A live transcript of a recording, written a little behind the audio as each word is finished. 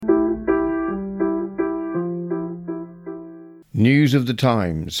News of the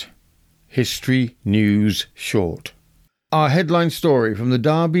Times. History News Short. Our headline story from the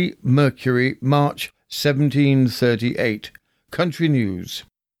Derby Mercury, March 1738. Country News.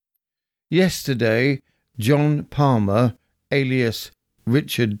 Yesterday, John Palmer, alias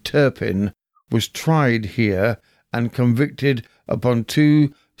Richard Turpin, was tried here and convicted upon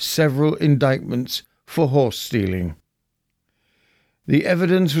 2 several indictments for horse stealing. The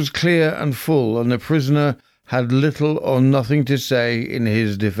evidence was clear and full, and the prisoner had little or nothing to say in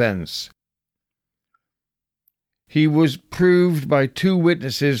his defence. He was proved by 2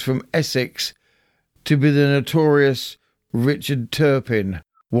 witnesses from Essex to be the notorious Richard Turpin,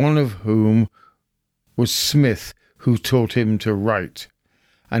 one of whom was Smith, who taught him to write,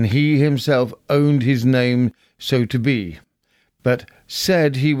 and he himself owned his name so to be, but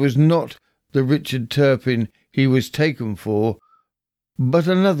said he was not the Richard Turpin he was taken for, but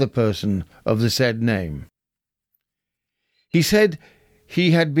another person of the said name. He said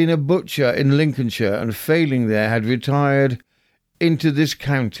he had been a butcher in Lincolnshire, and failing there had retired into this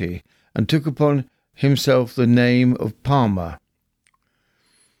county and took upon himself the name of Palmer.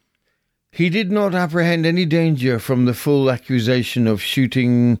 He did not apprehend any danger from the full accusation of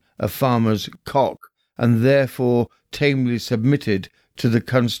shooting a farmer's cock, and therefore tamely submitted to the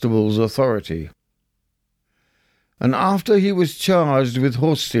constable's authority. And after he was charged with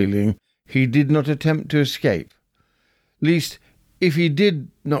horse stealing, he did not attempt to escape, lest if he did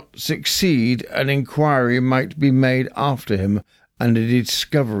not succeed, an inquiry might be made after him, and a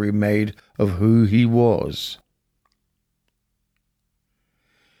discovery made of who he was.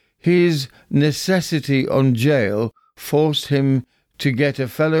 His necessity on jail forced him to get a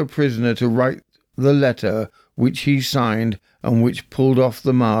fellow prisoner to write the letter which he signed and which pulled off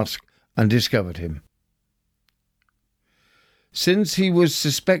the mask and discovered him. Since he was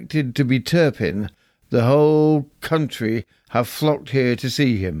suspected to be Turpin, the whole country have flocked here to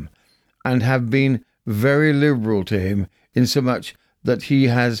see him, and have been very liberal to him, insomuch that he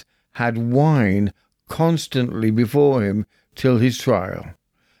has had wine constantly before him till his trial,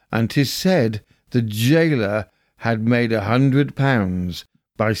 and 'tis said the jailor had made £100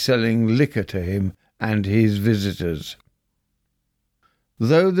 by selling liquor to him and his visitors.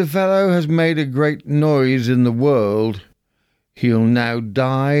 Though the fellow has made a great noise in the world, he'll now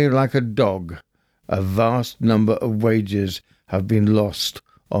die like a dog. A vast number of wages have been lost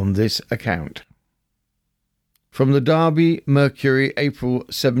on this account. From the Derby Mercury, April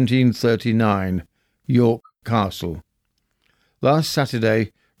 1739, York Castle. Last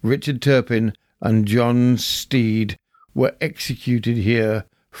Saturday, Richard Turpin and John Steed were executed here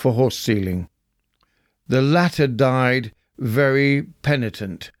for horse stealing. The latter died very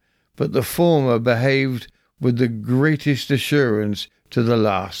penitent, but the former behaved with the greatest assurance to the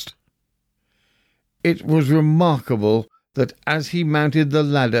last. It was remarkable that as he mounted the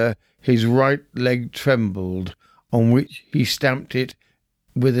ladder his right leg trembled, on which he stamped it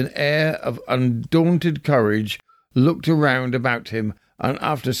with an air of undaunted courage, looked around about him, and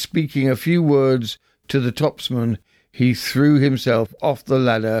after speaking a few words to the topsman, he threw himself off the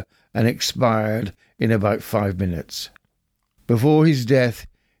ladder and expired in about 5 minutes. Before his death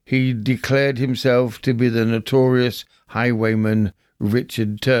he declared himself to be the notorious highwayman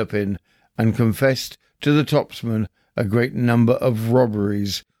Richard Turpin, and confessed to the topsman a great number of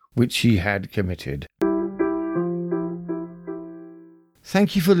robberies which he had committed.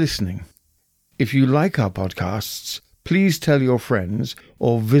 Thank you for listening. If you like our podcasts, please tell your friends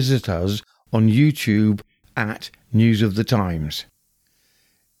or visit us on YouTube at News of the Times.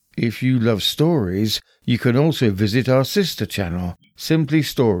 If you love stories, you can also visit our sister channel, Simply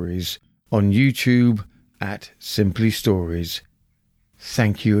Stories, on YouTube at Simply Stories.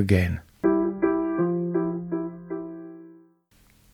 Thank you again.